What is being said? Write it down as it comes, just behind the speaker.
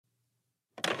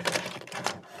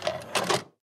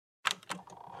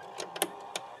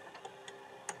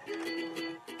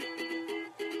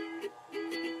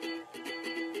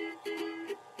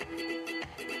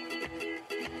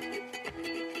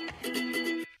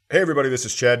Hey everybody, this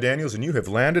is Chad Daniels, and you have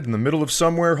landed in the middle of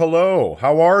somewhere. Hello,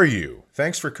 how are you?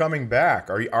 Thanks for coming back.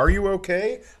 Are you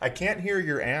okay? I can't hear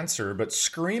your answer, but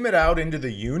scream it out into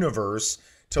the universe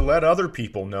to let other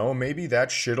people know. Maybe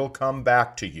that shit'll come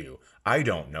back to you. I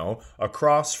don't know.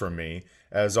 Across from me,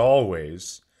 as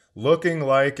always, looking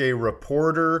like a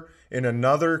reporter in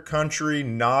another country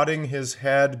nodding his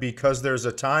head because there's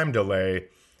a time delay,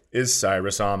 is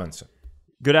Cyrus Amundsen.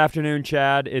 Good afternoon,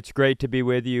 Chad. It's great to be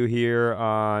with you here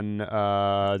on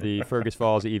the Fergus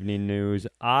Falls Evening News.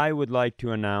 I would like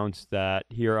to announce that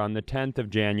here on the 10th of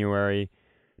January,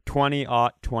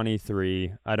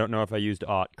 2023, I don't know if I used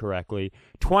 "ought" correctly,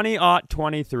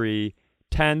 2023,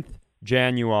 10th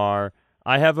January,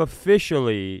 I have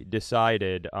officially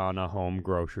decided on a home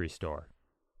grocery store.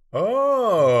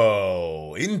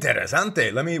 Oh,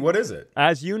 interesante. What is it?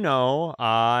 As you know,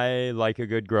 I like a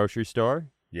good grocery store.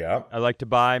 Yeah. I like to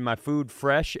buy my food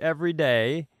fresh every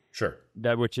day. Sure.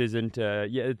 Which isn't,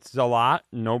 it's a lot.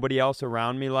 Nobody else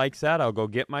around me likes that. I'll go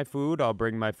get my food. I'll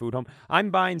bring my food home. I'm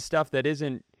buying stuff that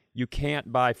you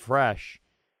can't buy fresh.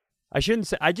 I shouldn't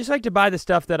say, I just like to buy the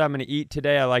stuff that I'm going to eat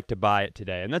today. I like to buy it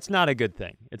today. And that's not a good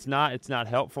thing. It's not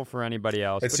helpful for anybody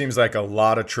else. It seems like a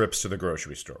lot of trips to the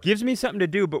grocery store. Gives me something to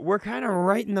do, but we're kind of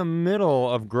right in the middle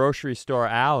of grocery store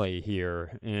alley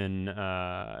here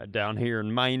down here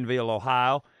in Mineville,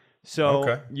 Ohio. So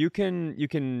okay. you've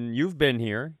been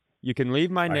here. You can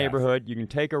leave my neighborhood. You can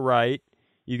take a right.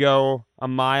 You go a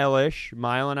mile-ish,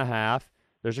 mile and a half.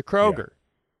 There's a Kroger.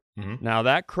 Yeah. Mm-hmm. Now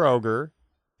that Kroger,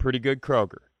 pretty good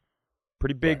Kroger.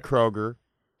 Pretty big right. Kroger.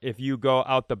 If you go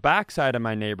out the backside of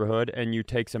my neighborhood and you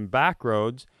take some back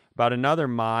roads, about another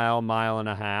mile, mile and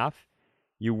a half,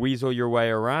 you weasel your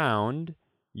way around,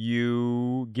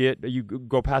 you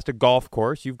go past a golf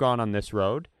course. You've gone on this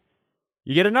road.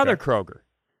 You get another Kroger.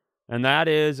 And that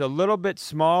is a little bit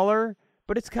smaller,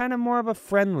 but it's kind of more of a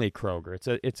friendly Kroger.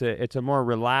 It's a more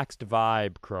relaxed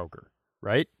vibe Kroger,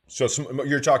 right? So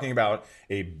you're talking about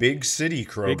a big city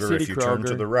Kroger if you turn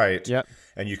to the right. Yep.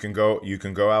 And you can go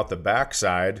out the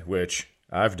backside, which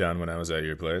I've done when I was at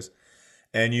your place,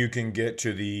 and you can get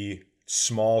to the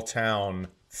small town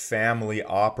family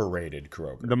operated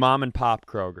Kroger. The mom and pop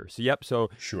Kroger. So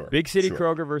sure. Big city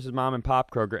Kroger versus mom and pop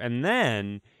Kroger. And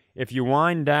then if you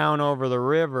wind down over the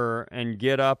river and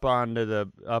get up onto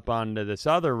this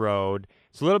other road,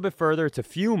 it's a little bit further. It's a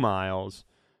few miles,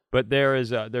 but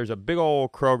there's a big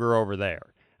old Kroger over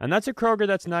there. And that's a Kroger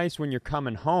that's nice when you're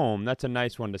coming home. That's a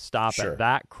nice one to stop at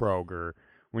that Kroger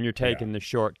when you're taking the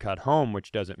shortcut home,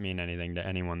 which doesn't mean anything to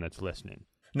anyone that's listening.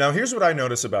 Now, here's what I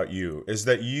notice about you is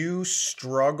that you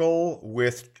struggle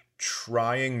with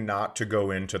trying not to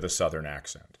go into the Southern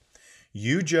accent.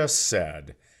 You just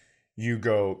said you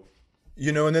go,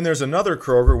 and then there's another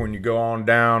Kroger when you go on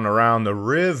down around the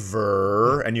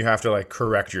river and you have to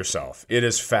correct yourself. It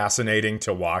is fascinating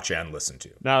to watch and listen to.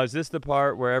 Now, is this the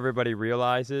part where everybody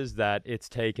realizes that it's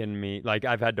taken me,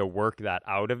 I've had to work that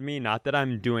out of me? Not that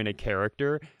I'm doing a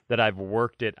character, that I've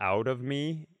worked it out of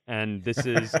me. And this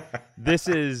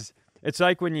is, it's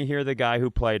like when you hear the guy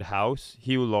who played House,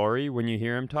 Hugh Laurie, when you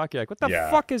hear him talk, you're like, what the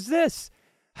fuck is this?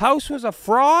 House was a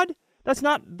fraud? That's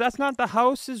not the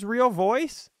House's real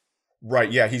voice?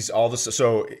 Right, yeah,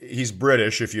 so he's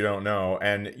British if you don't know,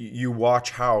 and you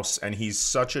watch House and he's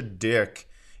such a dick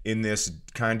in this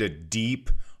kind of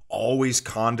deep, always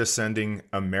condescending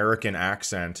American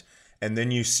accent, and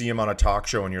then you see him on a talk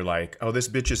show and you're like, oh, this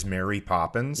bitch is Mary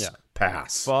Poppins? Yeah.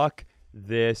 Pass. Fuck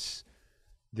this,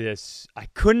 I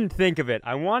couldn't think of it.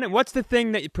 What's the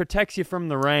thing that protects you from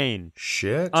the rain?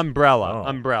 Shit. Umbrella. Oh.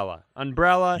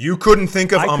 Umbrella. You couldn't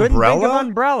think of umbrella? umbrella? I couldn't think of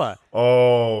umbrella.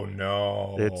 Oh,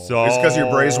 no. It's because your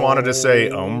brains wanted to say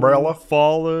umbrella?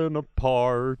 Falling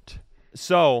apart.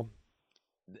 So,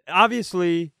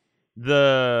 obviously,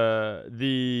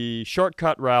 the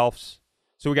shortcut Ralphs.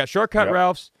 So we got shortcut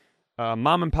Ralphs,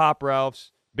 mom and pop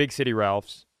Ralphs, big city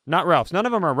Ralphs. Not Ralphs. None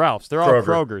of them are Ralphs. They're all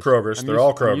Krogers. They're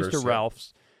all Krogers. I'm used to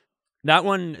Ralphs. That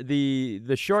one,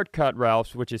 the shortcut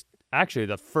Ralphs, which is actually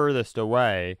the furthest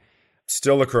away.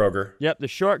 Still a Kroger. Yep, the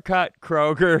shortcut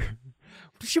Kroger.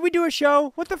 Should we do a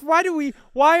show?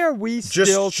 Why are we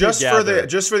still together?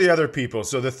 Just for the other people.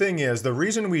 So the thing is, the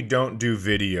reason we don't do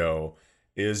video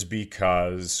is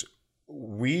because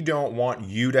we don't want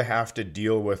you to have to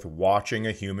deal with watching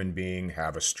a human being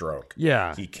have a stroke.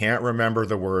 Yeah. He can't remember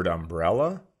the word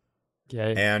umbrella.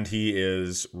 Okay. And he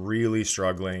is really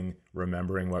struggling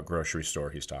remembering what grocery store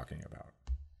he's talking about.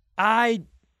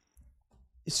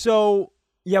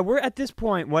 We're at this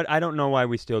point, I don't know why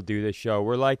we still do this show.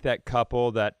 We're like that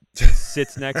couple that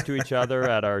sits next to each other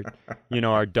at our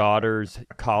daughter's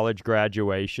college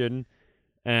graduation.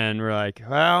 And we're like,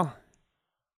 well,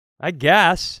 I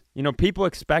guess. People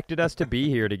expected us to be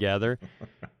here together.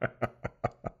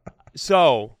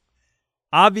 So,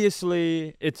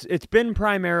 obviously, it's been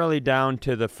primarily down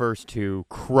to the first two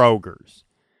Krogers.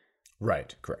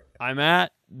 Right, correct. I'm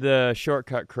at the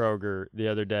Shortcut Kroger the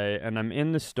other day, and I'm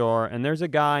in the store, and there's a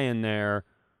guy in there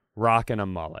rocking a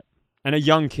mullet. And a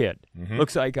young kid. Mm-hmm.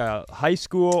 Looks like a high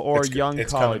school or young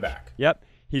it's college. Coming back. Yep.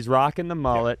 He's rocking the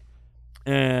mullet.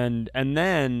 And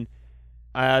then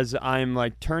as I'm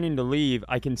like turning to leave,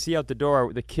 I can see out the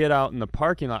door the kid out in the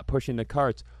parking lot pushing the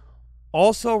carts,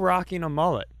 also rocking a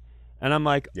mullet. And I'm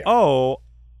like, oh,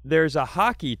 there's a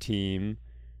hockey team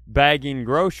bagging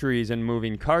groceries and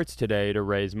moving carts today to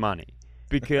raise money.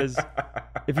 Because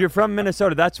if you're from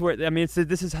Minnesota, that's where, this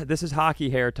is hockey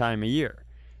hair time of year.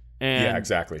 And, yeah,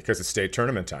 exactly, because it's state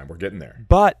tournament time. We're getting there.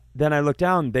 But then I look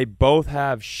down, they both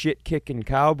have shit-kicking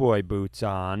cowboy boots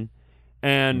on,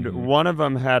 and one of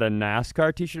them had a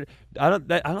NASCAR T-shirt. I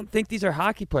don't think these are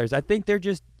hockey players. I think they're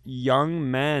just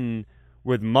young men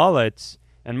with mullets,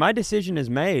 and my decision is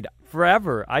made.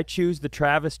 Forever, I choose the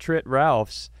Travis Tritt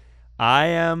Ralphs. I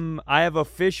have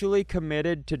officially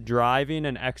committed to driving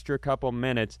an extra couple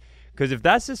minutes, because if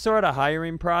that's the sort of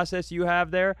hiring process you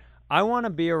have there, I want to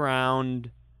be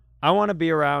around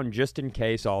just in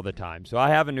case all the time. So I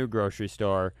have a new grocery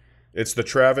store. It's the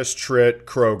Travis Tritt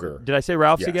Kroger. Did I say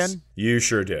Ralph's again? You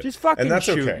sure did. Just fucking and that's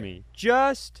shoot okay. me.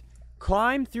 Just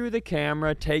climb through the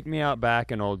camera, take me out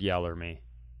back, and old yeller me.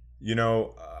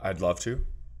 I'd love to.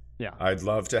 Yeah. I'd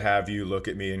love to have you look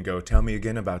at me and go, tell me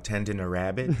again about tending a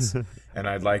rabbits. And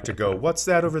I'd like to go, what's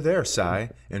that over there, Si?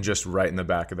 And just right in the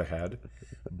back of the head.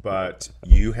 But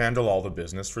you handle all the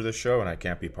business for this show, and I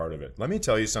can't be part of it. Let me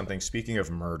tell you something. Speaking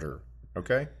of murder,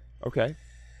 okay? Okay.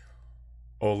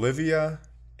 Olivia,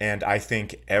 and I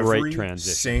think every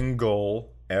single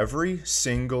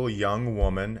young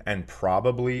woman, and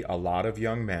probably a lot of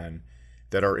young men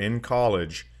that are in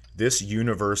college, this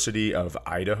University of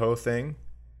Idaho thing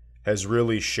has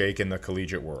really shaken the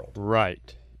collegiate world.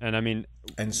 Right. And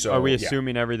so are we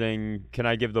assuming everything? Can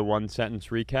I give the one sentence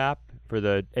recap for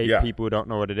the 8 people who don't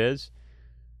know what it is?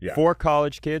 Yeah. 4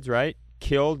 college kids, right?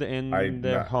 Killed in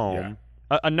their home.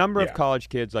 Yeah. A number of college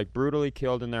kids, like brutally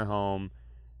killed in their home.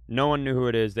 No one knew who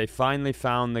it is. They finally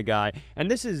found the guy.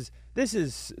 And this is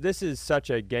such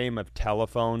a game of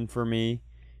telephone for me.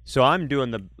 So I'm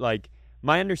doing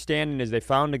my understanding is they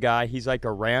found a guy. He's like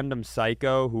a random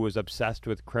psycho who was obsessed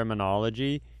with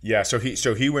criminology. Yeah, so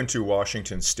he went to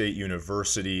Washington State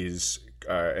University's,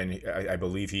 and I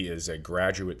believe he is a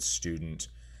graduate student,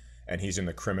 and he's in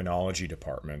the criminology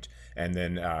department. And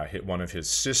then one of his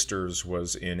sisters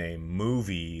was in a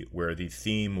movie where the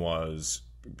theme was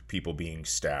people being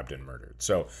stabbed and murdered.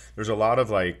 So there's a lot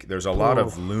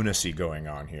of lunacy going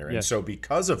on here. And so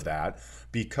because of that,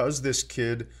 because this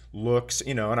kid looks,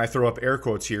 and I throw up air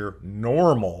quotes here,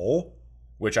 normal,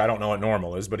 which I don't know what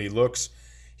normal is, but he looks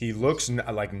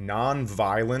like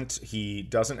non-violent. He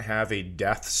doesn't have a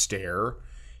death stare.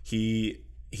 He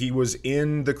was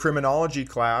in the criminology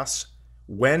class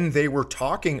when they were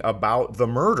talking about the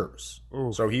murders.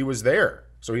 Ooh. So he was there.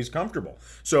 So he's comfortable.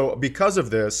 So because of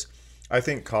this, I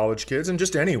think college kids and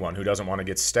just anyone who doesn't want to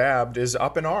get stabbed is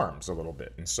up in arms a little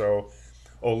bit. And so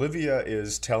Olivia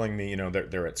is telling me,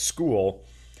 they're at school,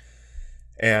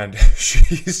 and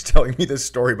she's telling me this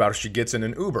story about how she gets in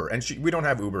an Uber. And we don't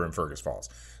have Uber in Fergus Falls.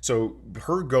 So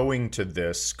her going to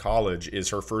this college is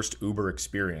her first Uber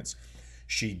experience.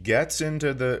 She gets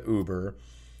into the Uber,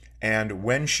 and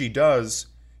when she does,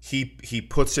 he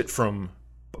puts it from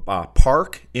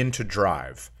park into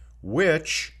drive,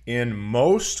 which in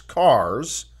most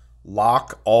cars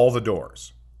lock all the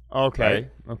doors. Okay.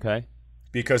 Right? Okay.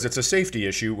 Because it's a safety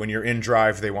issue. When you're in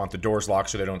drive, they want the doors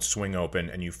locked so they don't swing open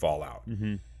and you fall out.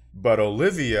 Mm-hmm. But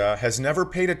Olivia has never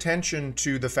paid attention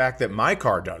to the fact that my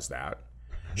car does that.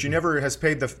 She never has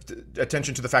paid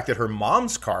attention to the fact that her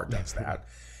mom's car does that.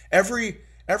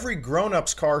 Every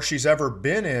grown-up's car she's ever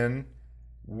been in,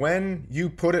 when you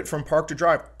put it from park to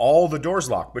drive, all the doors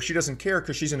lock. But she doesn't care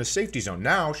because she's in a safety zone.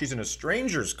 Now she's in a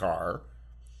stranger's car,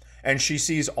 and she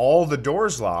sees all the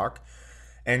doors lock.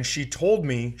 And she told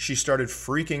me she started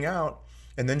freaking out.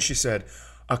 And then she said,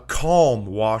 a calm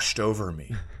washed over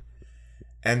me.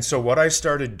 And so what I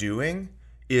started doing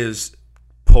is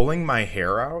pulling my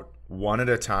hair out one at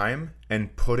a time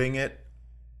and putting it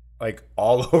like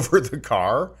all over the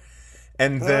car.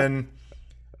 And then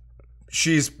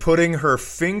she's putting her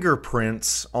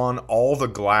fingerprints on all the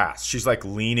glass. She's like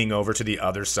leaning over to the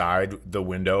other side, the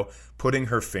window, putting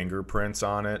her fingerprints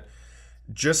on it.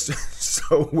 Just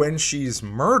so when she's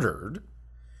murdered,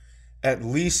 at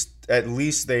least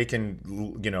they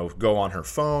can, go on her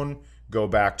phone, go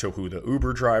back to who the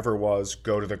Uber driver was,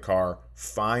 go to the car,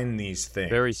 find these things.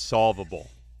 Very solvable.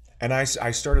 And I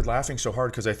started laughing so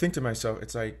hard because I think to myself,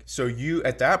 it's like, so you,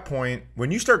 at that point, when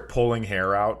you start pulling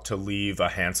hair out to leave a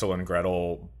Hansel and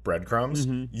Gretel breadcrumbs,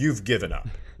 you've given up.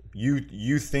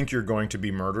 You think you're going to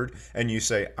be murdered, and you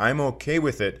say, I'm okay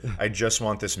with it. I just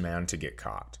want this man to get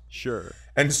caught. Sure.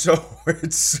 And so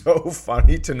it's so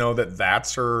funny to know that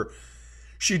that's her.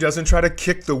 She doesn't try to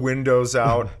kick the windows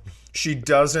out. She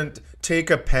doesn't take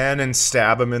a pen and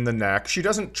stab him in the neck. She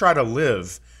doesn't try to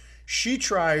live. She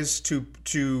tries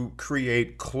to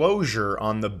create closure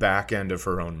on the back end of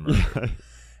her own murder.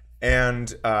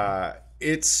 And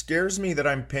it scares me that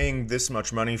I'm paying this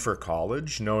much money for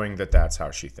college, knowing that that's how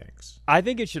she thinks. I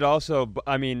think it should also,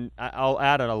 I mean, I'll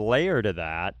add a layer to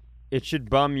that. It should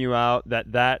bum you out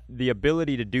that the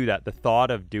ability to do that, the thought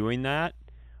of doing that,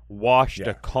 washed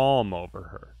a calm over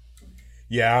her.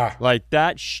 Yeah. Like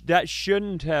that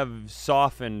shouldn't have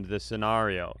softened the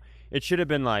scenario. It should have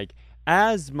been like,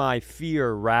 as my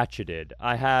fear ratcheted,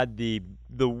 I had the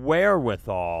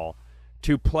wherewithal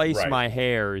to place my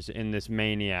hairs in this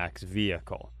maniac's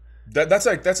vehicle. That's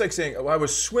like saying, oh, I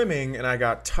was swimming and I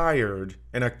got tired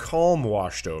and a calm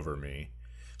washed over me.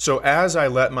 So as I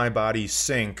let my body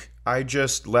sink, I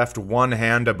just left one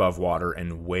hand above water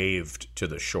and waved to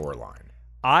the shoreline.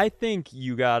 I think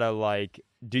you gotta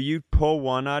do you pull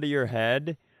one out of your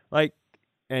head?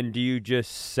 And do you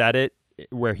just set it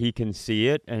where he can see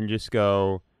it and just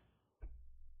go,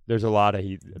 there's a lot of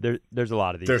these. There's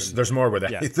more where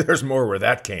that there's more where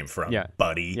that came from,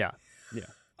 buddy. Yeah.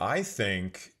 I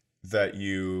think that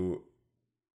you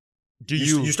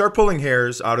start pulling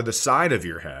hairs out of the side of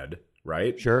your head,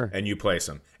 right? Sure. And you place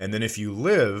them. And then if you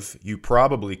live, you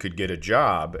probably could get a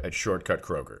job at Shortcut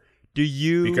Kroger.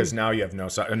 Because now you have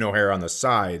no hair on the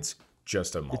sides,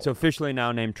 just a mullet. It's officially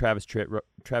now named Travis Tritt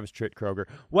Kroger.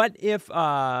 What if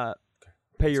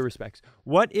pay your respects.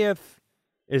 What if,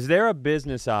 is there a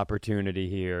business opportunity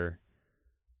here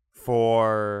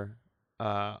for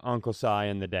Uncle Si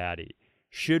and the daddy?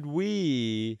 Should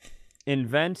we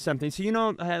invent something? So,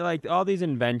 like all these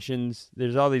inventions,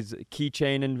 there's all these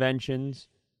keychain inventions,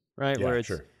 right? Yeah, where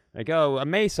it's like, oh, a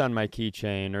mace on my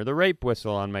keychain or the rape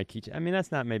whistle on my keychain. I mean,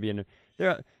 that's not maybe you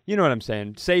know what I'm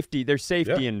saying? Safety. There's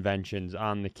safety inventions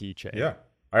on the keychain. Yeah.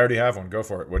 I already have one. Go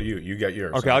for it. What do you get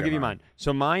yours? Okay, I'll give you mine.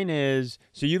 So mine is,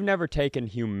 so you've never taken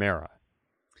Humira.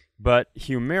 But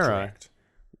Humira, Correct.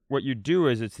 What you do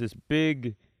is it's this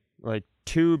big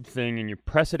tube thing and you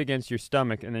press it against your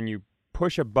stomach and then you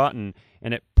push a button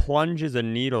and it plunges a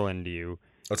needle into you.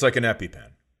 It's like an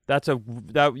EpiPen.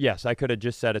 Yes, I could have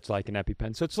just said it's like an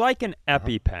EpiPen. So it's like an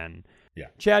EpiPen. Yeah.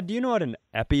 Chad, do you know what an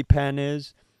EpiPen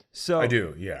is? So I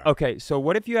do, yeah. Okay, so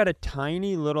what if you had a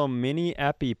tiny little mini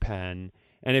EpiPen,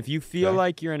 and if you feel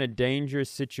like you're in a dangerous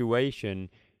situation,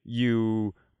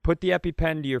 you put the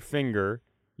EpiPen to your finger,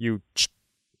 you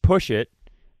push it,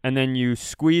 and then you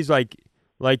squeeze like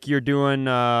you're doing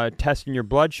testing your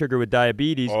blood sugar with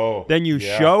diabetes. Oh, then you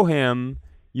show him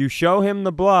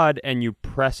the blood, and you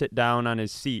press it down on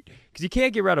his seat. Because you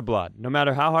can't get rid of blood, no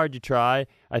matter how hard you try.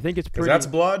 I think it's pretty... Because that's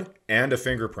blood and a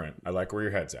fingerprint. I like where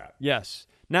your head's at. Yes.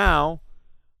 Now,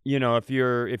 if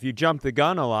you jump the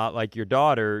gun a lot, like your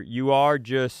daughter, you are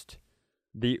just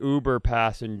the Uber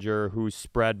passenger who's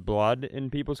spread blood in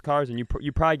people's cars, and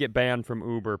you probably get banned from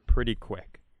Uber pretty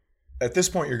quick. At this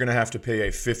point, you're going to have to pay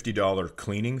a $50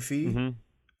 cleaning fee. Mm-hmm.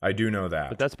 I do know that.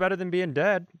 But that's better than being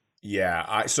dead.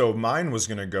 Yeah. So mine was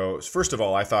going to go... First of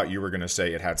all, I thought you were going to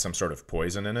say it had some sort of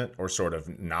poison in it or sort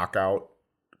of knockout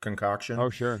concoction. Oh,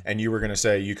 sure. And you were going to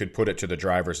say you could put it to the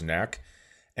driver's neck.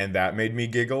 And that made me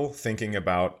giggle, thinking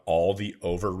about all the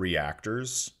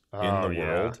overreactors in the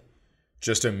world,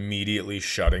 just immediately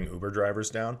shutting Uber drivers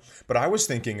down. But I was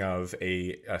thinking of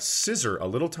a scissor, a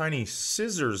little tiny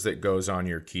scissors that goes on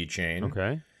your keychain.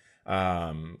 Okay.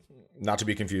 Not to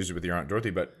be confused with your Aunt Dorothy,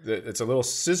 but it's a little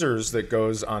scissors that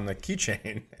goes on the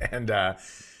keychain. And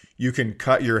you can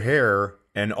cut your hair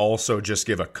and also just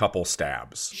give a couple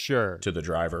stabs to the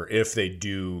driver if they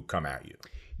do come at you.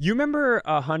 You remember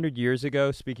 100 years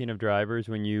ago, speaking of drivers,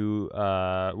 when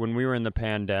we were in the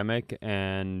pandemic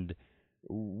and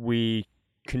we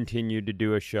continued to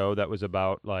do a show that was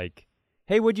about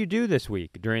hey, what'd you do this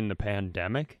week during the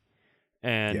pandemic?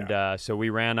 And so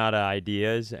we ran out of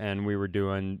ideas and we were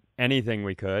doing anything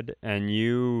we could. And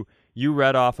you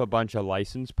read off a bunch of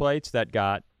license plates that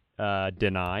got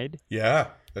denied. Yeah,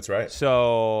 that's right.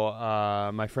 So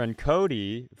my friend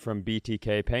Cody from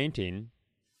BTK Painting,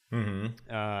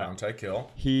 Bounty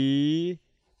Kill. He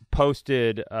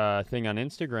posted a thing on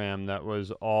Instagram that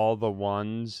was all the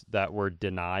ones that were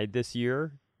denied this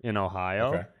year in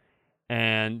Ohio. Okay.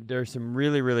 And there's some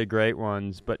really, really great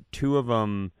ones, but two of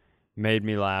them made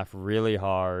me laugh really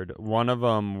hard. One of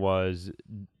them was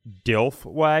Dilf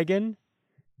Wagon,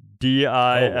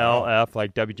 DILF,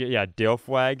 like WG, yeah, Dilf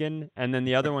Wagon. And then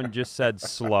the other one just said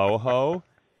Slow Ho.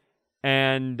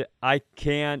 And I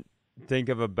can't think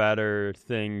of a better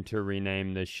thing to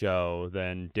rename the show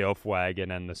than Dilf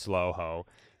Wagon and the Slow Ho,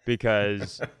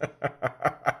 because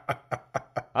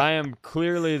I am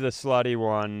clearly the slutty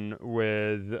one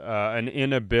with an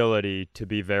inability to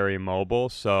be very mobile.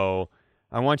 So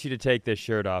I want you to take this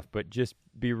shirt off, but just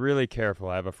be really careful.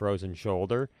 I have a frozen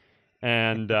shoulder.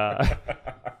 And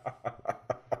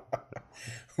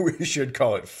we should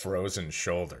call it Frozen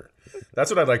Shoulder.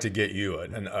 That's what I'd like to get you,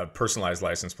 a personalized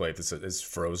license plate that says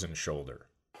Frozen Shoulder.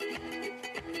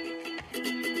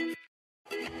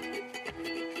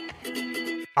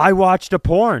 I watched a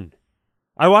porn.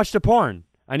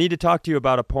 I need to talk to you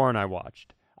about a porn I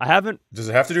watched. I haven't. Does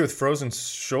it have to do with Frozen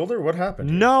Shoulder? What happened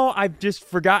here? No, I've just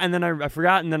forgotten. I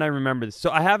forgot, and then I remembered.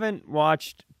 So I haven't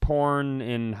watched porn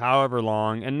in however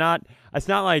long, and it's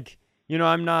not like,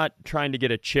 I'm not trying to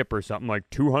get a chip or something, like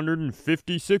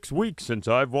 256 weeks since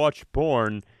I've watched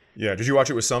porn. Yeah, did you watch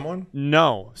it with someone?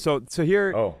 No. So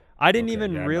here, I didn't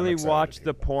even really watch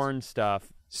the about porn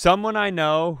stuff. Someone I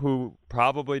know who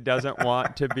probably doesn't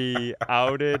want to be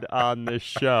outed on this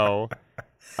show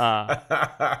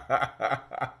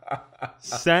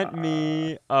sent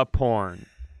me a porn.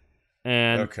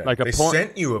 And like a they porn,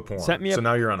 sent you a porn. So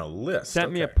now you're on a list.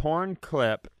 Sent me a porn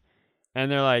clip, and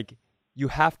they're like, you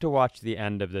have to watch the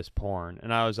end of this porn.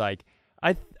 And I was like,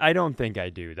 I don't think I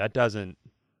do.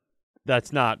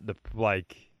 That's not the,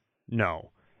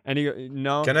 no. And he goes,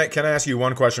 no. Can I ask you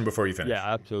one question before you finish?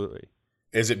 Yeah, absolutely.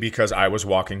 Is it because I was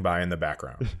walking by in the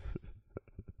background?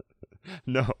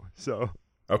 No. So.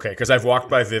 Okay, because I've walked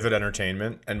by Vivid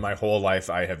Entertainment, and my whole life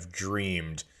I have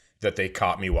dreamed that they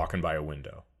caught me walking by a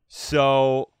window.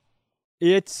 So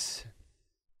I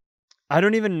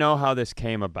don't even know how this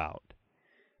came about,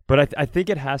 but I think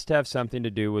it has to have something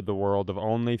to do with the world of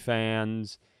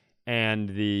OnlyFans and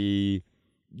the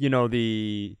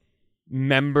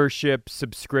membership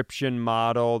subscription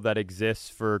model that exists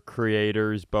for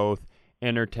creators, both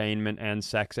entertainment and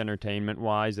sex entertainment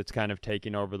wise. It's kind of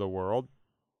taking over the world.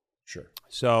 Sure.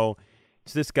 So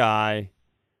it's this guy,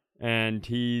 and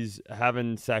he's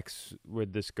having sex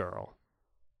with this girl,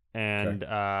 and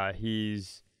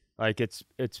he's like, it's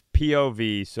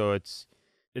POV, so it's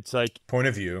like point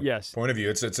of view. Yes, point of view.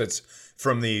 It's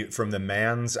from the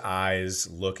man's eyes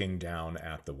looking down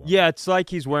at the woman. Yeah, it's like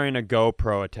he's wearing a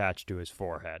GoPro attached to his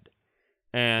forehead,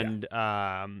 and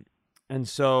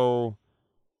so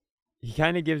he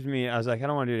kind of gives me. I was like, I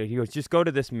don't want to do that. He goes, just go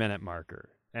to this minute marker,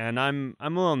 and I'm a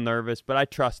little nervous, but I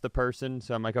trust the person,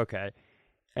 so I'm like, okay.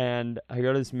 And I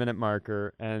go to this minute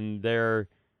marker, and they're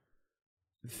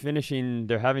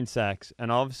having sex,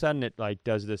 and all of a sudden it like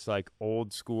does this like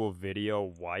old school video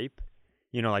wipe,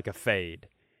 like a fade.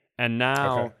 And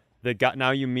now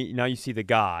now you see the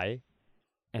guy,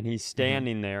 and he's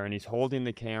standing there, and he's holding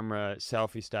the camera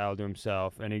selfie style to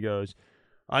himself, and he goes,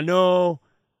 I know,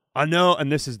 and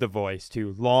this is the voice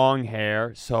too, long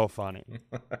hair, so funny.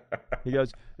 He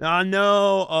goes, I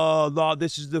know,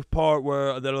 this is the part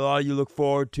that a lot of you look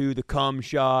forward to, the cum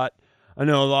shot. I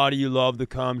know a lot of you love the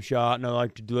cum shot, and I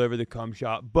like to deliver the cum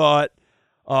shot, but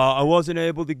I wasn't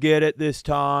able to get it this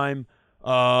time.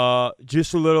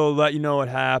 Just a little let you know what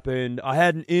happened. I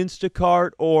had an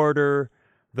Instacart order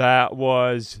that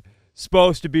was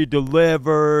supposed to be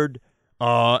delivered,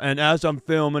 and as I'm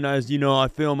filming, I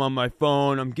film on my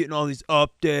phone, I'm getting all these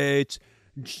updates.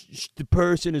 The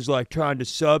person is like trying to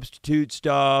substitute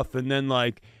stuff, and then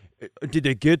like, did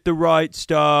they get the right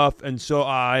stuff? And so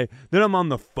then I'm on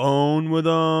the phone with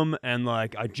them, and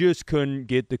like, I just couldn't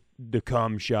get the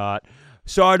cum shot.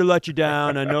 Sorry to let you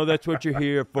down. I know that's what you're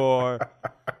here for,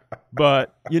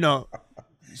 but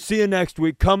see you next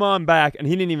week. Come on back. And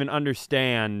he didn't even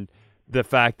understand the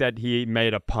fact that he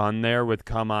made a pun there with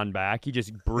come on back. He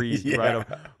just breezed right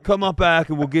over. Come on back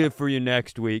and we'll get it for you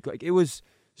next week. Like, it was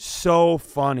so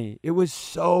funny. It was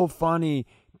so funny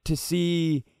to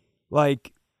see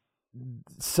like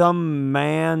some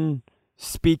man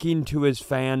speaking to his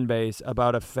fan base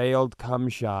about a failed cum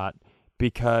shot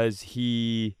because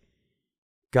he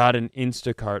got an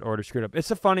Instacart order screwed up. It's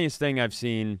the funniest thing I've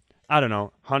seen, I don't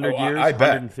know, 100 years,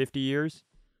 150 years.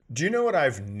 Do you know what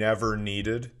I've never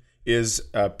needed is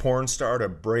a porn star to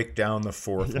break down the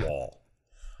fourth wall.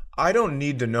 I don't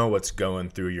need to know what's going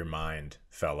through your mind,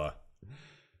 fella.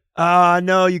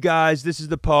 No, you guys, this is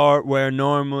the part where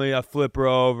normally I flip her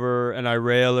over and I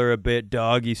rail her a bit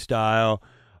doggy style.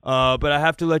 But I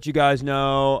have to let you guys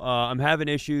know I'm having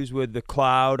issues with the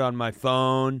cloud on my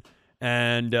phone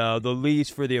and the lease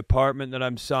for the apartment that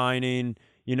I'm signing.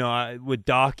 With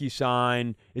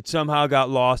DocuSign, it somehow got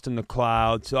lost in the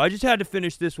cloud. So I just had to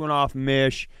finish this one off,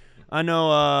 Mish. I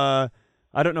know,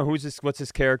 I don't know what's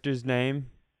his character's name?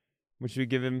 What should we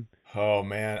give him? Oh,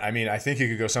 man. I mean, I think you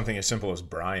could go something as simple as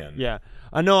Brian. Yeah.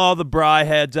 I know all the Bri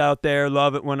heads out there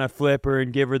love it when I flip her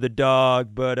and give her the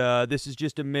dog, but this is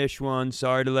just a Mish one.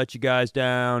 Sorry to let you guys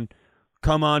down.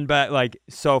 Come on back. Like,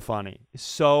 so funny.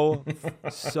 So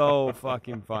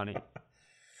fucking funny.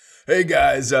 Hey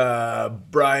guys,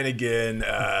 Brian again.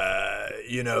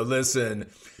 Listen,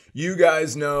 you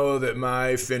guys know that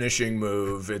my finishing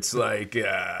move, it's like,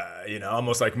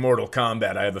 almost like Mortal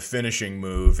Kombat. I have a finishing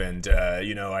move and,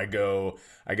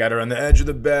 I got her on the edge of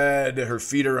the bed, her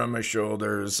feet are on my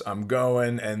shoulders, I'm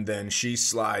going, and then she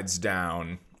slides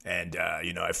down and,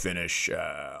 I finish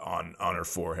on her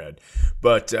forehead.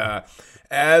 But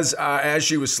as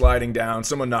she was sliding down,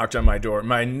 someone knocked on my door.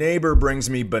 My neighbor brings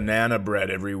me banana bread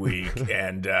every week,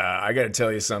 and I got to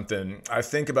tell you something. I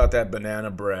think about that banana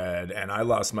bread, and I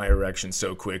lost my erection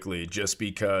so quickly just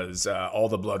because all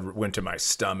the blood went to my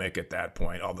stomach at that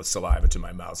point, all the saliva to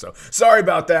my mouth. So sorry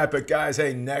about that, but guys,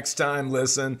 hey, next time,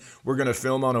 listen, we're going to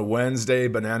film on a Wednesday.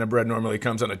 Banana bread normally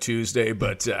comes on a Tuesday,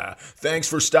 but thanks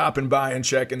for stopping by and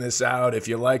checking this out. If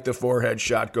you like the forehead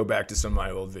shot, go back to some of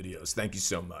my old videos. Thank you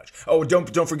so much. Oh,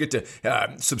 don't forget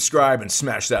to subscribe and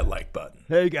smash that like button.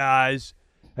 Hey guys,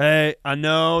 I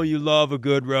know you love a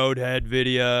good roadhead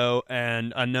video,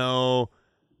 and I know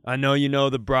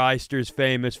the Bryster's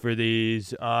famous for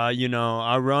these.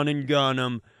 I run and gun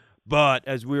them, but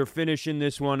as we were finishing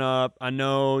this one up, I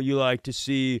know you like to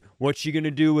see what she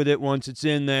gonna do with it once it's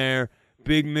in there.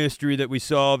 Big mystery that we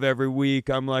solve every week.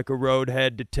 I'm like a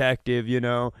roadhead detective,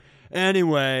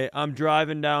 Anyway, I'm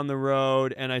driving down the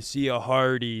road and I see a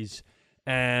Hardee's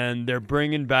and they're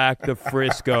bringing back the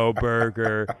Frisco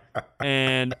burger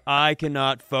and I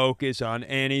cannot focus on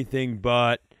anything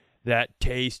but that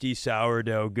tasty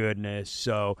sourdough goodness.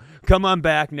 So come on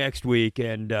back next week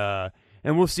and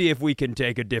we'll see if we can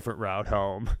take a different route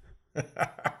home.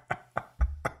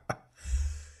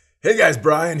 Hey guys,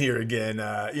 Brian here again.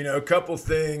 A couple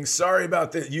things. Sorry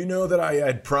about that. You know that I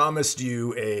had promised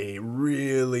you a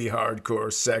really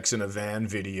hardcore sex in a van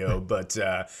video, but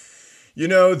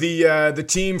the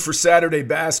team for Saturday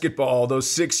basketball, those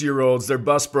 6-year-olds, their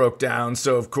bus broke down.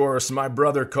 So of course my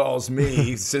brother calls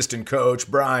me, assistant coach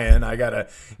Brian. I gotta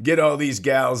get all these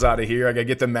gals out of here. I gotta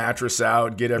get the mattress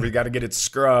out. Gotta get it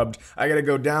scrubbed. I gotta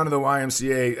go down to the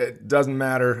YMCA. It doesn't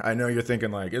matter. I know you're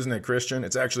thinking like, isn't it Christian?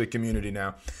 It's actually community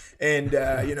now. And,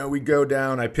 we go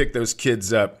down, I pick those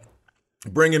kids up,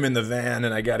 bring them in the van,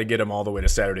 and I got to get them all the way to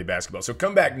Saturday basketball. So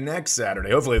come back next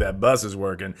Saturday. Hopefully that bus is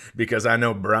working because I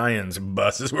know Brian's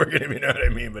bus is working, if you know what I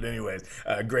mean. But anyways,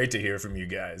 great to hear from you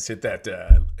guys. Hit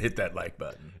that like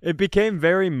button. It became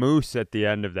very moose at the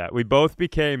end of that. We both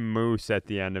became moose at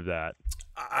the end of that.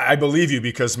 I believe you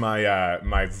because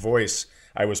my voice,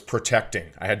 I was protecting.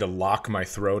 I had to lock my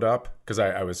throat up because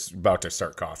I was about to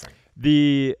start coughing.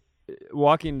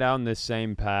 Walking down this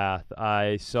same path,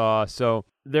 I saw, so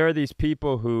there are these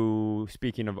people who,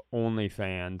 speaking of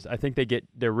OnlyFans, I think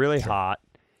they're really hot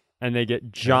and they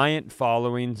get giant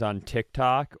followings on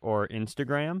TikTok or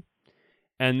Instagram.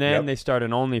 And then they start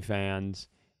an OnlyFans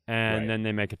and then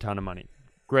they make a ton of money.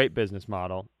 Great business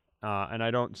model. And I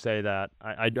don't say that.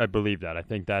 I believe that. I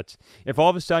think that's, if all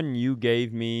of a sudden you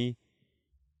gave me,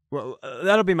 well,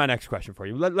 that'll be my next question for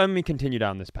you. Let me continue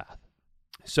down this path.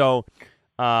 So,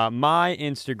 my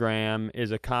Instagram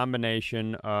is a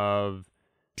combination of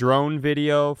drone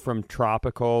video from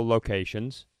tropical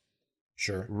locations,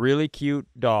 really cute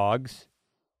dogs,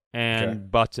 and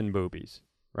butts and boobies.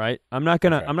 Right? I'm not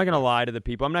gonna lie to the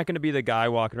people. I'm not gonna be the guy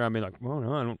walking around being like, "Oh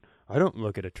no, I don't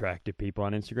look at attractive people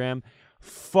on Instagram."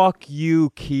 Fuck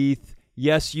you, Keith.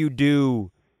 Yes, you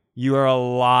do. You are a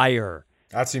liar.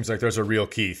 That seems like there's a real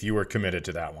Keith. You were committed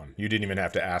to that one. You didn't even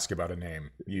have to ask about a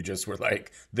name. You just were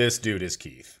like, this dude is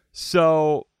Keith.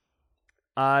 So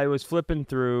I was flipping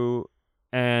through,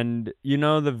 and the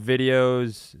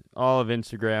videos, all of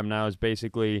Instagram now is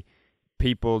basically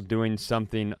people doing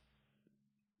something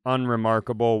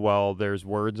unremarkable while there's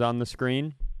words on the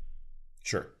screen.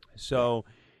 Sure. So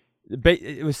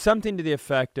it was something to the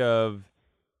effect of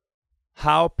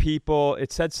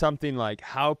it said something like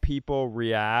how people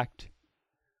react.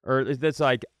 Or it's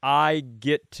like,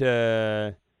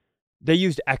 they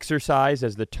used exercise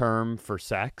as the term for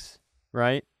sex,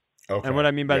 right? Okay. And what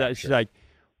I mean by that is like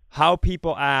how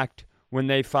people act when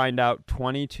they find out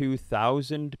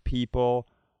 22,000 people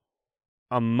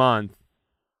a month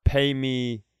pay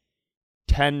me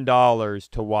 $10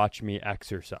 to watch me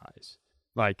exercise.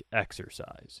 Like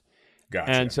exercise.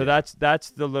 Gotcha. And so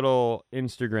that's the little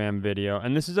Instagram video.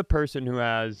 And this is a person who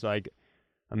has like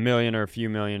a million or a few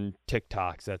million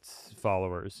TikToks, that's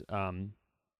followers. And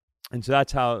so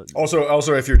that's how.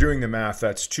 Also, if you're doing the math,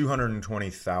 that's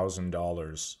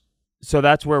 $220,000. So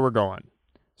that's where we're going.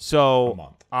 So a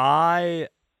month. I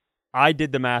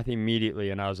did the math immediately,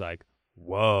 and I was like,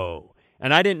 whoa.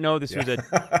 And I didn't know this was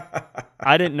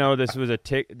a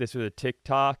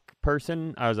TikTok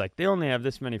person. I was like, they only have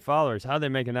this many followers. How are they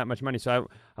making that much money? So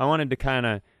I wanted to kind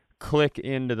of click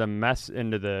into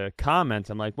the comments.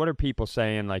 I'm like, what are people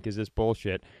saying? Like, is this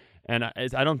bullshit? And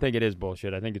I don't think it is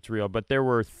bullshit. I think it's real. But there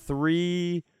were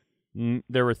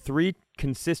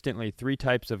consistently three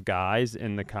types of guys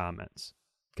in the comments.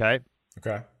 Okay.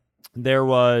 There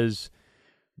was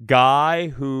guy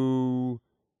who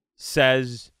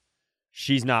says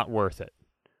she's not worth it.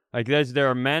 Like there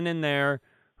are men in there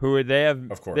who they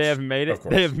have made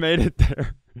it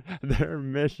their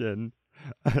mission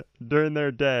during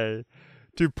their day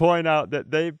to point out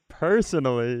that they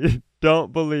personally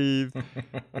don't believe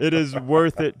it is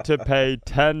worth it to pay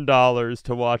 $10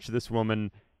 to watch this woman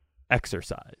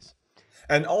exercise.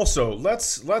 And also,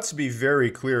 let's be very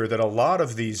clear that a lot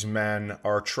of these men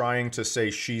are trying to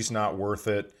say she's not worth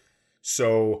it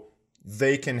so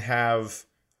they can have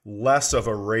less of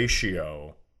a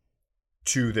ratio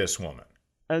to this woman.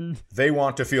 And they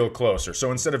want to feel closer.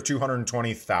 So instead of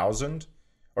 220,000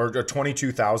 or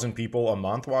 22,000 people a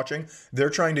month watching, they're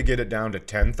trying to get it down to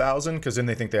 10,000 because then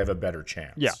they think they have a better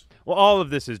chance. Yeah. Well, all of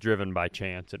this is driven by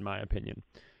chance, in my opinion.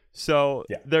 So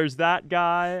there's that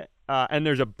guy, and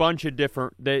there's a bunch of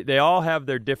different, they all have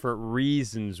their different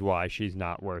reasons why she's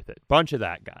not worth it. Bunch of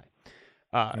that guy.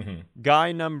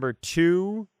 Guy number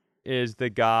 2 is the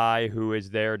guy who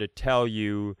is there to tell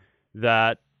you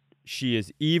that she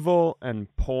is evil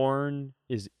and porn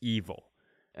is evil.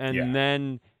 And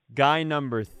then guy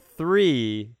number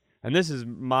 3, and this is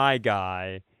my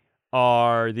guy,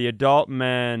 are the adult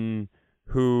men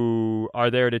who are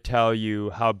there to tell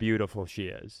you how beautiful she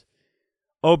is.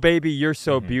 Oh, baby, you're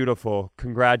so beautiful.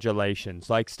 Congratulations.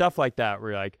 Like stuff like that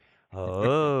where you're like,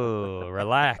 oh,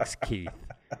 relax, Keith.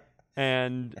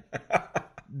 And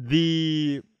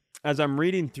as I'm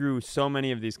reading through so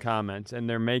many of these comments, and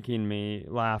they're making me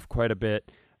laugh quite a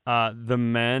bit, the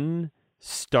men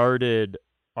started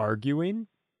arguing.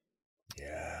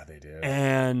 Yeah, they did.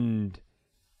 And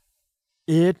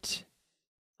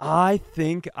I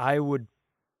think I would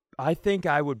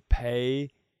pay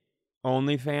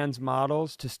OnlyFans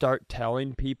models to start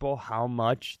telling people how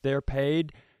much they're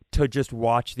paid to just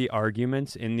watch the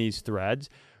arguments in these threads.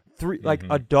 Like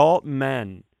adult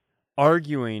men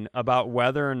arguing about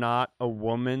whether or not a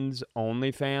woman's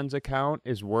OnlyFans account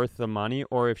is worth the money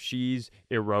or if she's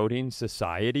eroding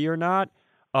society or not.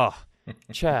 Ugh,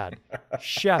 Chad,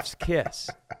 chef's kiss.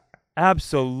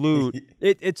 Absolute.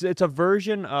 It's a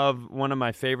version of one of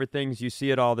my favorite things. You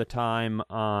see it all the time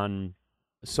on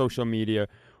social media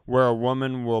where a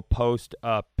woman will post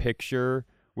a picture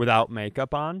without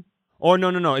makeup on. Or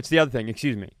no, it's the other thing.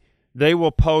 Excuse me. They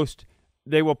will post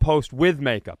with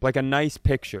makeup, like a nice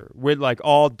picture with like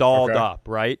all dolled up,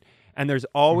 right? And there's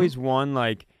always one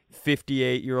like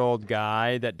 58-year-old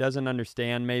guy that doesn't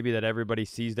understand maybe that everybody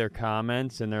sees their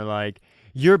comments and they're like,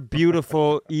 you're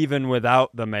beautiful even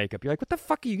without the makeup. You're like, what the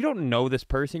fuck? You don't know this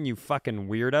person, you fucking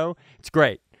weirdo. It's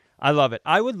great. I love it.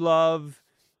 I would love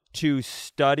to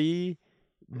study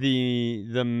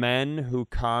the men who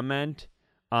comment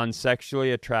on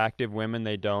sexually attractive women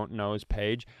they don't know's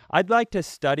page. I'd like to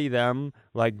study them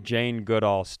like Jane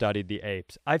Goodall studied the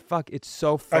apes. It's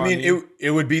so funny. I mean,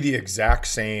 it would be the exact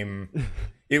same.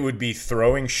 It would be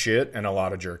throwing shit and a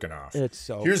lot of jerking off. It's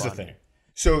so Here's funny. The thing.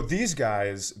 So these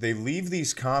guys, they leave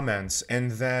these comments,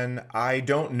 and then I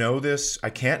don't know this. I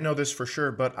can't know this for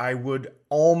sure, but I would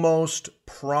almost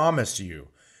promise you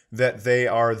that they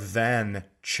are then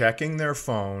checking their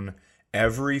phone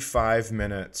every 5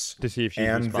 minutes to see if she's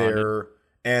responded.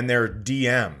 And their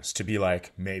DMs to be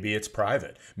like, maybe it's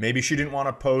private. Maybe she didn't want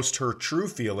to post her true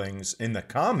feelings in the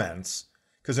comments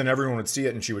because then everyone would see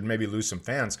it and she would maybe lose some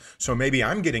fans. So maybe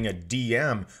I'm getting a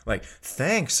DM like,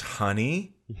 thanks,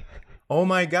 honey. Oh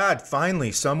my God,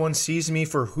 finally someone sees me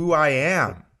for who I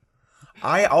am.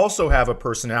 I also have a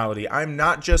personality. I'm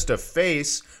not just a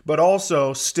face, but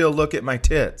also still look at my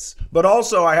tits. But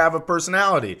also I have a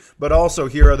personality. But also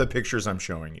here are the pictures I'm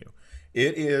showing you.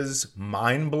 It is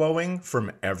mind-blowing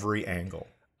from every angle.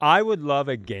 I would love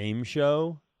a game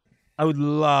show. I would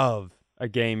love a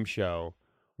game show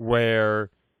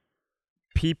where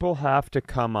people have to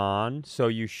come on. So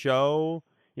you show,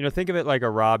 think of it like a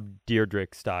Rob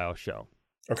Dyrdek style show.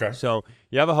 Okay. So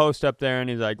you have a host up there, and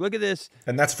he's like, "Look at this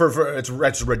And that's for it's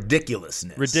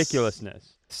ridiculousness.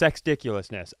 ridiculousness,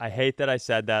 sexdiculousness." I hate that I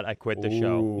said that. I quit the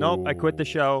show. Nope, I quit the Ooh.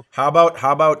 show. How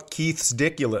about Keith's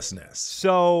diculousness?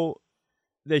 So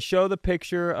they show the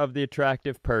picture of the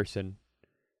attractive person,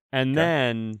 and Okay.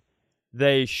 then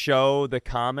they show the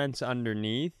comments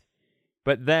underneath,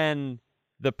 but then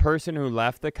the person who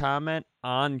left the comment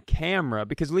on camera,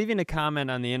 because leaving a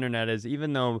comment on the internet is,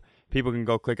 even though people can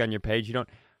go click on your page, you don't.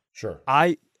 Sure.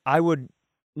 I would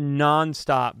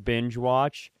nonstop binge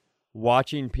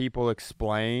watching people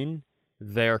explain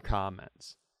their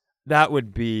comments. That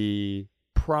would be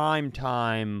prime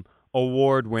time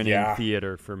award-winning Yeah.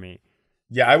 theater for me.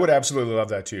 Yeah, I would absolutely love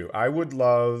that too. I would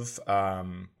love.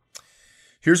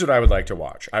 Here's what I would like to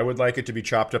watch. I would like it to be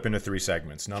chopped up into 3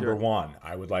 segments. Number Sure. 1,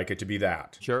 I would like it to be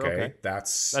that. Sure, okay.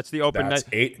 That's That's the open That's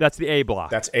night. 8. That's the A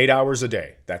block. That's 8 hours a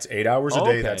day. That's 8 hours a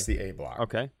day. Okay. That's the A block.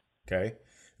 Okay. Okay.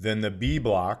 Then the B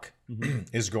block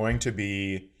is going to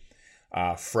be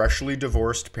freshly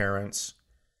divorced parents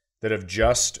that have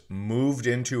just moved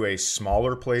into a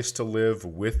smaller place to live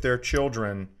with their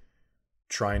children,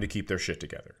 trying to keep their shit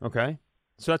together. Okay.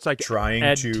 So that's like Trying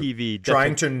Ed to TV.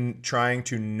 trying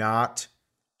to not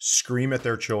scream at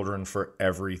their children for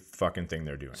every fucking thing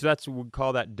they're doing. So that's, we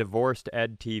call that divorced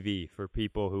Ed TV for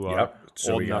people who are Yep.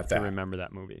 So old we got enough to that. remember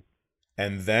that movie.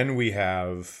 And then we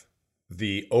have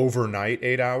the overnight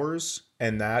 8 hours,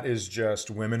 and that is just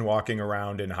women walking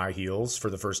around in high heels for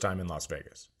the first time in Las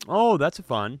Vegas. Oh, that's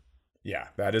fun. Yeah,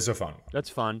 that is a fun one. That's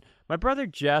fun. My brother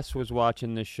Jess was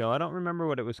watching this show. I don't remember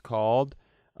what it was called,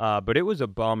 but it was a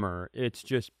bummer. It's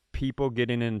just people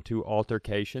getting into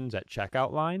altercations at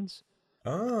checkout lines.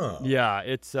 Oh. Yeah,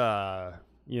 it's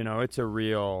it's a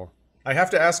real. I have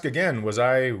to ask again, was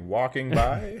I walking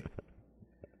by?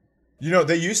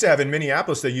 They used to have in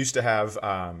Minneapolis, they used to have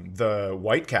the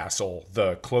White Castle,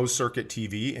 the closed circuit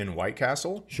TV in White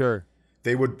Castle. Sure.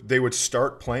 They would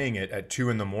start playing it at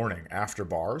 2 a.m. after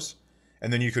bars,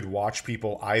 and then you could watch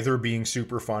people either being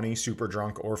super funny, super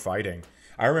drunk, or fighting.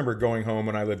 I remember going home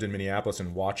when I lived in Minneapolis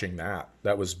and watching that.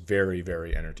 That was very,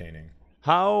 very entertaining.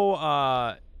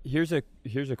 How here's a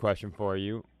question for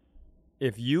you.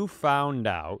 If you found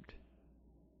out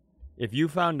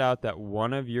that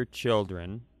one of your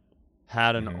children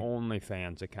had an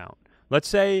OnlyFans account. Let's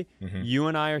say you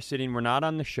and I are sitting, we're not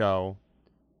on the show,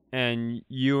 and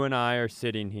you and I are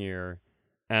sitting here,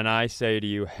 and I say to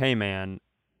you, "Hey man,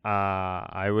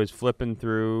 I was flipping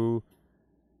through,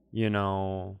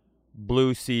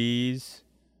 blue seas,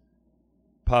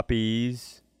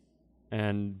 puppies,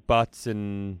 and butts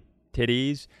and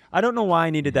titties." I don't know why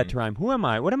I needed that to rhyme. Who am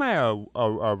I? What am I,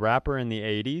 a rapper in the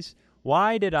 80s?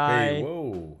 Why did I... Hey,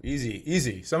 whoa.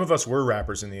 Easy. Some of us were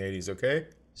rappers in the 80s, okay?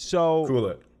 So, cool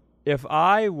it. If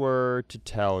I were to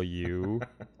tell you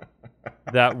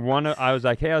that I was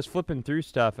like, hey, I was flipping through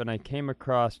stuff and I came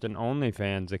across an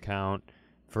OnlyFans account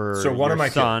for one of my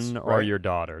son kids, or right? your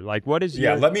daughter. Like, what is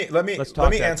Yeah, your... let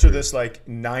me answer this like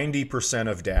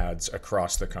 90% of dads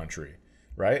across the country,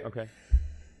 right? Okay.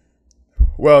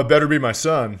 Well, it better be my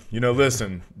son.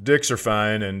 Listen, dicks are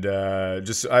fine, and I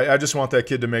just want that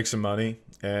kid to make some money,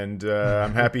 and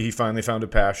I'm happy he finally found a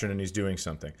passion and he's doing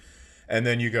something. And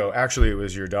then you go, actually, it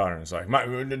was your daughter. And it's like,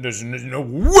 there's no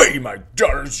way my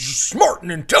daughter's smart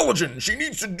and intelligent, and she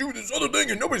needs to do this other thing,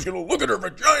 and nobody's going to look at her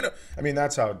vagina. I mean,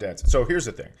 that's how dads... So here's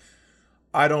the thing.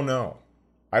 I don't know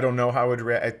how it would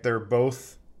react. They're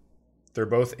both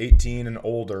 18 and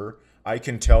older. I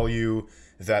can tell you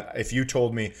that if you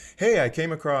told me, hey, I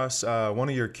came across one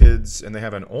of your kids and they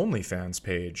have an OnlyFans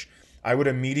page, I would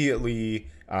immediately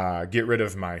get rid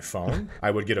of my phone.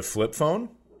 I would get a flip phone.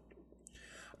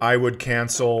 I would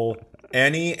cancel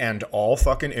any and all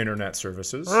fucking internet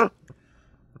services.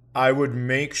 I would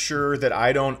make sure that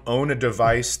I don't own a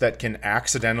device that can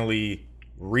accidentally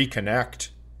reconnect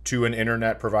to an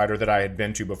internet provider that I had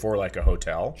been to before, like a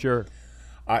hotel. Sure.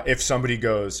 If somebody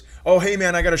goes, oh, hey,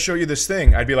 man, I got to show you this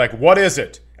thing, I'd be like, what is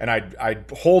it? And I'd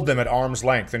hold them at arm's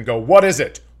length and go, what is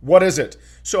it? What is it?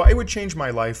 So it would change my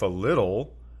life a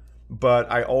little,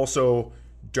 but I also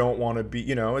don't want to be,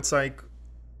 it's like,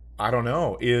 I don't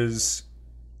know, is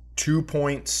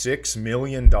 $2.6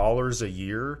 million a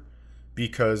year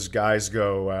because guys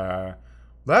go,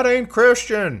 that ain't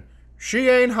Christian. She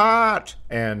ain't hot.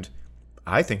 And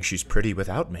I think she's pretty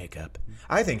without makeup.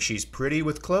 I think she's pretty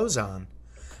with clothes on.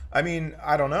 I mean,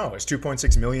 I don't know. It's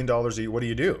 $2.6 million a year. What do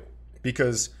you do?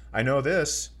 Because I know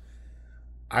this.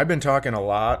 I've been talking a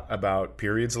lot about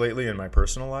periods lately in my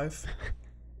personal life.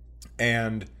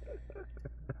 And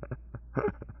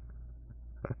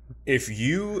if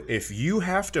you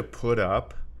have to put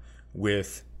up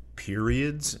with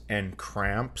periods and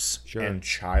cramps Sure. and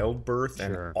childbirth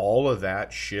Sure. and all of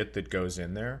that shit that goes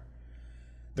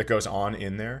on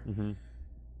in there,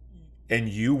 and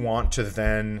you want to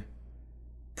then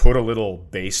put a little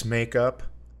base makeup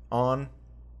on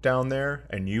down there,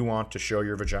 and you want to show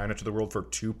your vagina to the world for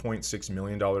 $2.6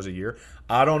 million a year,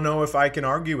 I don't know if I can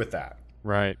argue with that.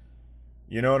 Right.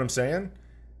 You know what I'm saying?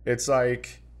 It's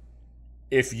like,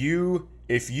 if you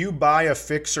buy a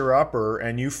fixer-upper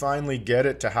and you finally get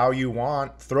it to how you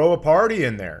want, throw a party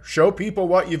in there. Show people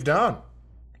what you've done.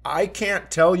 I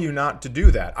can't tell you not to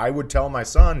do that. I would tell my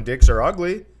son, dicks are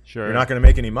ugly. Sure. You're not going to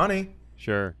make any money.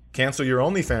 Sure. Cancel your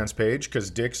OnlyFans page because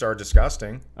dicks are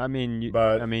disgusting. I mean, you'd be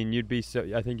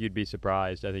I think you'd be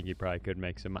surprised. I think you probably could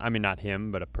make some. I mean, not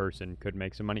him, but a person could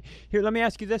make some money. Here, let me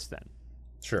ask you this then.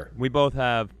 Sure. We both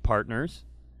have partners.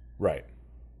 Right.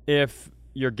 If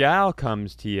your gal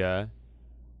comes to you,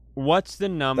 what's the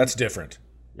number? That's different.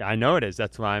 Yeah, I know it is.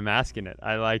 That's why I'm asking it.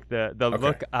 I like the Okay.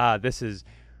 look. This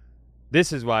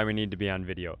is why we need to be on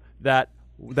video. That.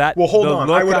 Well, hold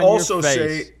on. I would on also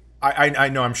face, say, I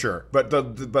know, I'm sure,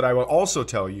 but I will also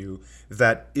tell you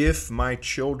that if my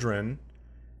children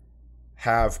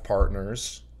have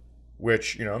partners,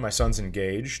 which, you know, my son's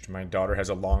engaged, my daughter has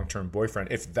a long-term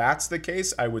boyfriend, if that's the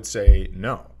case, I would say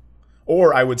no.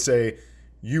 Or I would say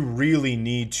you really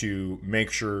need to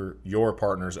make sure your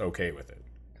partner's okay with it.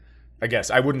 I guess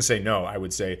I wouldn't say no. I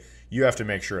would say you have to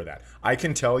make sure of that. I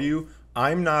can tell you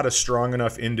I'm not a strong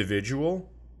enough individual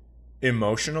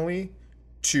emotionally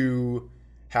to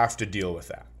have to deal with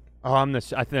that. Oh,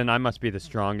 then I must be the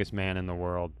strongest man in the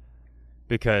world,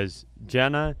 because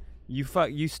Jenna,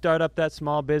 you start up that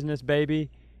small business, baby,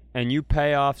 and you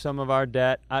pay off some of our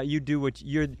debt. You do what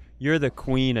you're the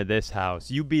queen of this house.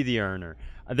 You be the earner.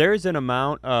 There's an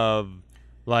amount of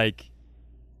I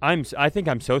think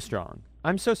I'm so strong.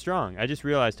 I'm so strong. I just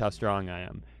realized how strong I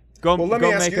am. Well, let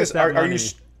me ask you this: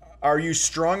 Are you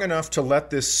strong enough to let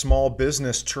this small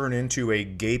business turn into a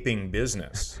gaping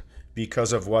business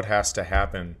because of what has to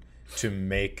happen to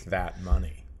make that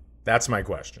money? That's my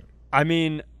question. I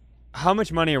mean, how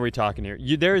much money are we talking here?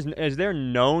 Is there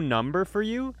no number for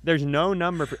you? There's no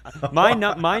number for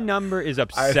my number is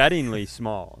upsettingly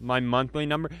small. My monthly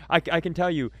number. I can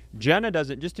tell you, Jenna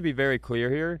doesn't. Just to be very clear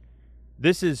here,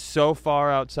 this is so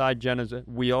far outside Jenna's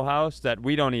wheelhouse that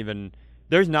we don't even.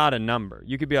 There's not a number.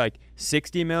 You could be like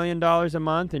 $60 million a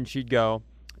month, and she'd go,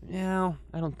 "No,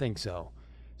 I don't think so."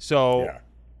 So, yeah.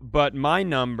 But my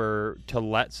number to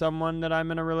let someone that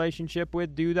I'm in a relationship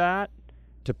with do that,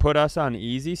 to put us on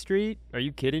easy street, are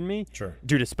you kidding me? Sure.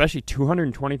 Dude, especially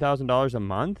 $220,000 a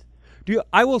month? Dude,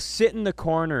 I will sit in the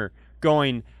corner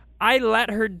going, I let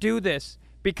her do this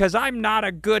because I'm not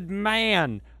a good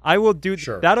man. I will do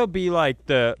sure. That'll be like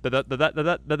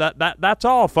that's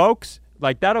all, folks.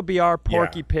 Like, that'll be our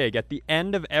Porky Pig. At the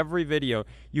end of every video,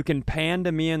 you can pan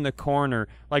to me in the corner,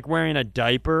 like wearing a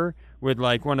diaper with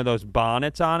like one of those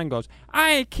bonnets on, and goes,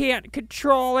 I can't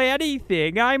control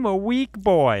anything. I'm a weak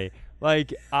boy.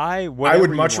 Like, I would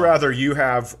much rather you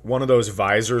have one of those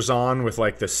visors on with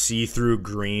like the see-through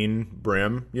green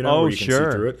brim, you know, where you can see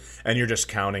through it, and you're just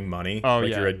counting money. Oh, like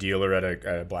yeah. You're a dealer at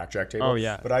a blackjack table. Oh,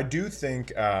 yeah. But I do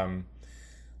think,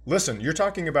 listen, you're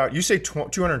talking about, you say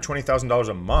 $220,000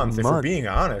 a month. If we're being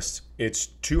honest, it's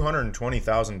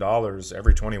 $220,000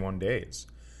 every 21 days,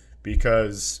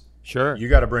 because you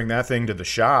got to bring that thing to the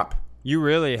shop. You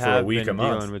really have been a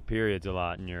month. dealing with periods a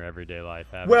lot in your everyday life,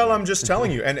 haven't Well, you? I'm just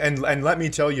telling you, and let me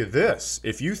tell you this.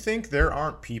 If you think there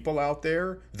aren't people out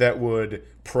there that would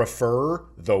prefer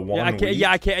the 1 week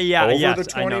over the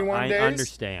 21 days. I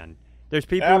understand. There's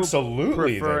people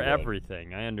Absolutely who prefer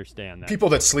everything. I understand that. People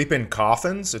that sleep in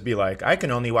coffins, it'd be like, I can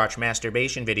only watch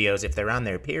masturbation videos if they're on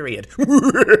their period.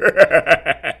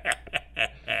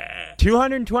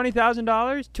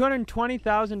 $220,000?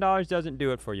 $220,000 doesn't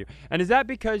do it for you. And is that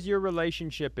because your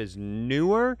relationship is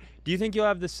newer? Do you think you'll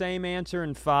have the same answer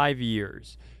in 5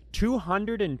 years?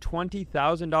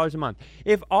 $220,000 a month.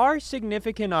 If our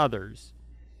significant others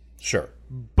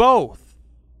both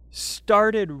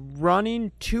started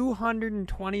running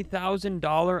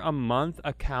 $220,000 a month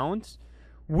accounts,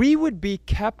 we would be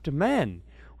kept men.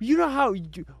 You know how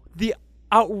the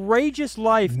outrageous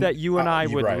life that you and I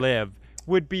would live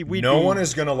would be. No one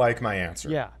is going to like my answer.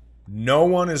 Yeah. No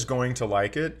one is going to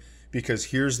like it, because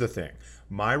here's the thing.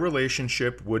 My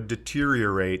relationship would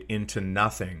deteriorate into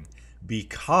nothing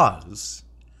because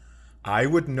I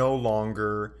would no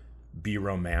longer be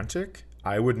romantic.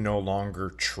 I would no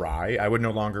longer try. I would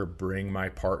no longer bring my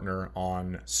partner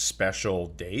on special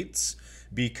dates,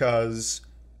 because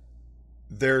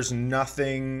there's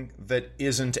nothing that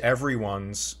isn't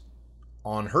everyone's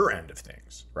on her end of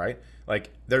things, right?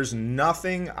 Like, there's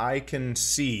nothing I can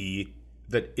see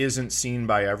that isn't seen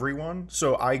by everyone,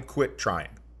 so I quit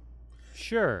trying.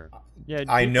 Sure. Yeah,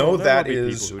 I know that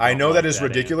is that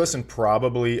ridiculous answer. and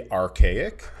probably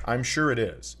archaic. I'm sure it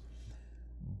is.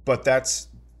 But that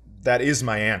is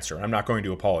my answer. I'm not going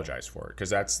to apologize for it, because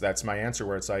that's my answer,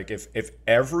 where it's like, if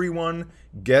everyone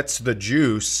gets the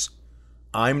juice,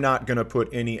 I'm not going to put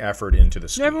any effort into the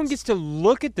squeeze. Everyone gets to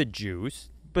look at the juice,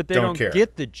 but they don't care.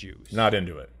 get the juice. Not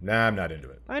into it. Nah, I'm not into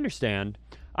it. I understand.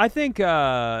 I think,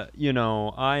 And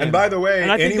by the way,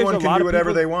 anyone can do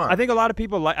whatever they want. I think a lot of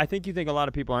people I think you think a lot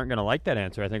of people aren't going to like that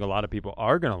answer. I think a lot of people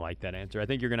are going to like that answer. I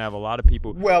think you're going to have a lot of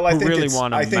people who really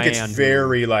want a man. I think it's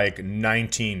very like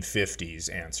 1950s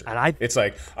answer. And it's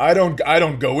like, I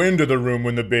don't go into the room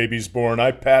when the baby's born.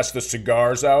 I pass the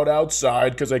cigars out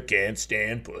outside because I can't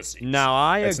stand pussies. Now,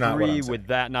 I agree with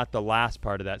that, not the last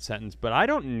part of that sentence, but I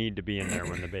don't need to be in there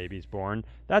when the baby's born.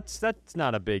 That's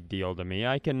not a big deal to me.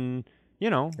 I can...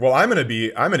 Well, I'm gonna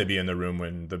be in the room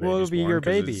when the baby's born. It'll be your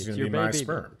baby. It's gonna be my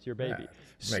sperm. It's your baby.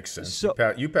 Yeah, makes sense. So,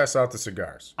 you pass out the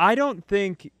cigars. I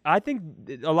think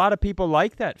a lot of people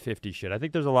like that 50 shit. I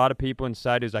think there's a lot of people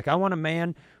inside who's like, I want a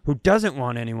man who doesn't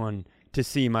want anyone to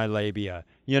see my labia.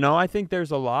 I think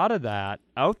there's a lot of that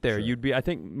out there. Sure. I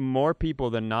think more people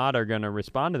than not are going to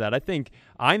respond to that. I think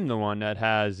I'm the one that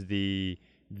has the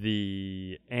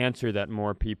answer that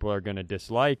more people are going to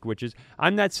dislike, which is,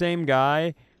 I'm that same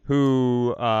guy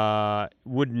who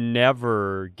would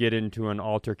never get into an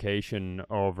altercation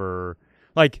over,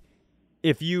 like,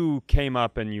 if you came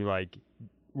up and you, like,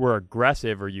 were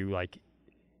aggressive, or you, like,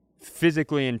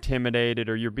 physically intimidated,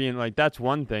 or you're being, like, that's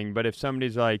one thing. But if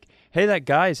somebody's like, hey, that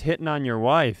guy's hitting on your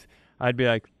wife, I'd be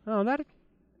like, oh, that's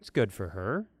good for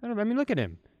her. I mean, look at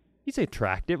him. He's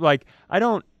attractive. Like, I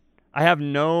don't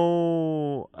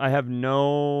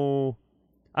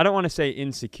want to say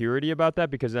insecurity about that,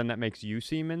 because then that makes you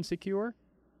seem insecure.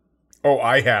 Oh,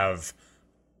 I have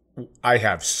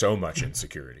so much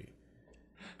insecurity.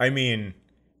 I mean,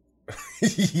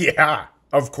 yeah,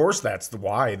 of course that's the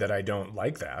why that I don't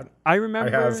like that. I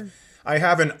remember I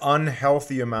have an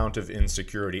unhealthy amount of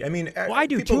insecurity. I mean, well, I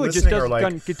do too. It just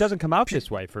doesn't come out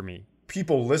this way for me.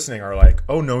 People listening are like,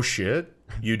 "Oh, no shit,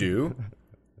 you do."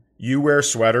 You wear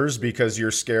sweaters because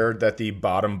you're scared that the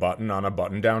bottom button on a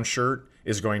button-down shirt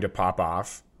is going to pop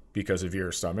off because of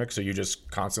your stomach, so you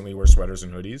just constantly wear sweaters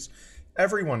and hoodies.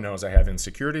 Everyone knows I have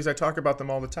insecurities. I talk about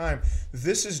them all the time.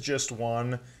 This is just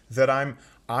one that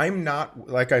I'm not,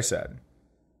 like I said,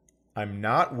 I'm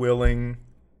not willing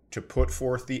to put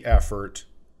forth the effort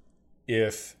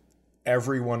if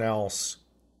everyone else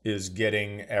is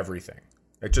getting everything.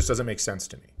 It just doesn't make sense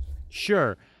to me.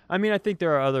 Sure. I mean, I think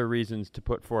there are other reasons to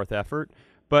put forth effort,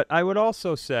 but I would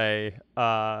also say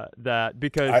that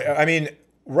because I mean,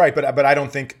 right, but I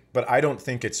don't think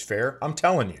it's fair. I'm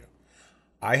telling you,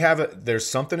 there's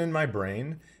something in my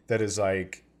brain that is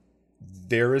like,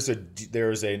 there is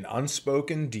an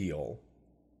unspoken deal.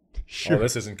 Sure. Oh,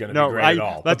 this isn't going to be great at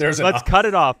all. Let's cut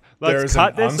it off. Let's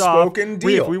cut this off. Unspoken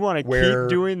deal. If we want to keep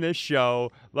doing this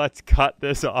show, let's cut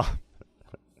this off.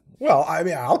 Well, I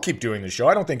mean, I'll keep doing the show.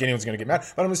 I don't think anyone's going to get mad.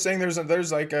 But I'm just saying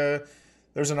there's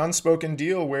an unspoken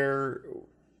deal where,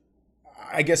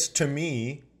 I guess to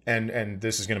me, and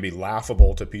this is going to be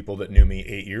laughable to people that knew me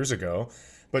 8 years ago,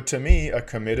 but to me, a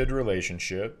committed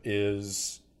relationship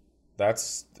it's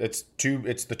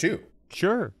the two.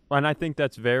 Sure. And I think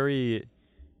that's very,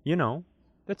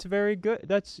 that's very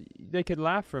good. They could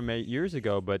laugh from 8 years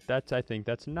ago, but I think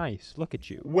that's nice. Look at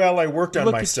you. Well, I worked on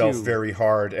myself very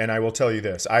hard, and I will tell you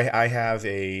this: I have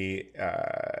a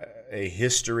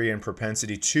history and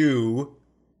propensity to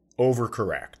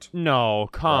overcorrect. No,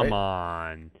 come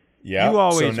on. Yeah, you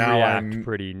always react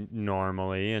pretty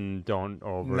normally and don't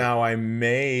over. Now I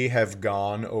may have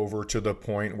gone over to the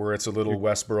point where it's a little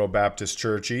Westboro Baptist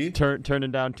churchy.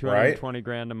 Turning down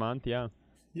 $220,000 a month, yeah.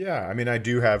 Yeah, I mean, I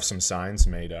do have some signs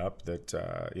made up that,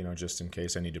 just in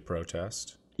case I need to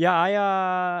protest. Yeah,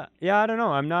 I don't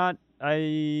know. I'm not.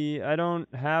 I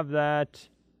don't have that.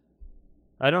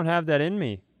 I don't have that in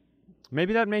me.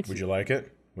 Maybe that makes. Would you like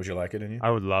it? Would you like it in you? I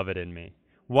would love it in me.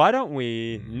 Why don't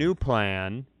we new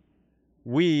plan?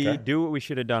 We do what we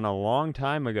should have done a long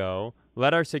time ago.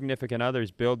 Let our significant others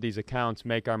build these accounts,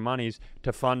 make our monies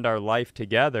to fund our life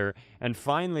together, and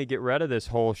finally get rid of this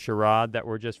whole charade that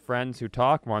we're just friends who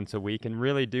talk once a week and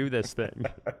really do this thing.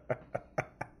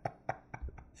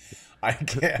 I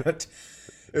can't.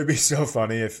 It'd be so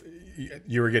funny if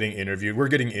you were getting interviewed. We're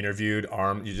getting interviewed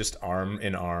arm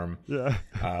in arm. Yeah.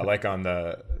 Like on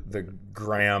the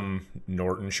Graham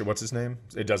Norton show. What's his name?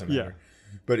 It doesn't matter. Yeah.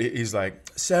 But he's like,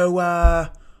 so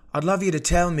I'd love you to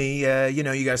tell me,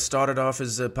 you guys started off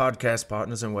as podcast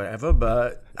partners and whatever,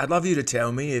 but I'd love you to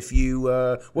tell me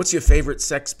what's your favorite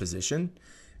sex position?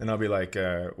 And I'll be like,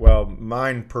 well,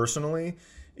 mine personally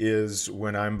is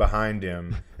when I'm behind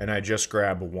him and I just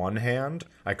grab one hand.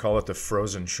 I call it the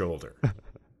frozen shoulder.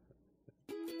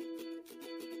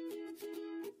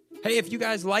 Hey, if you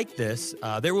guys like this,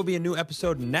 there will be a new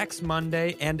episode next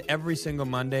Monday and every single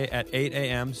Monday at 8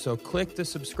 a.m. So click the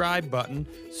subscribe button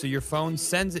so your phone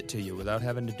sends it to you without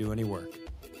having to do any work.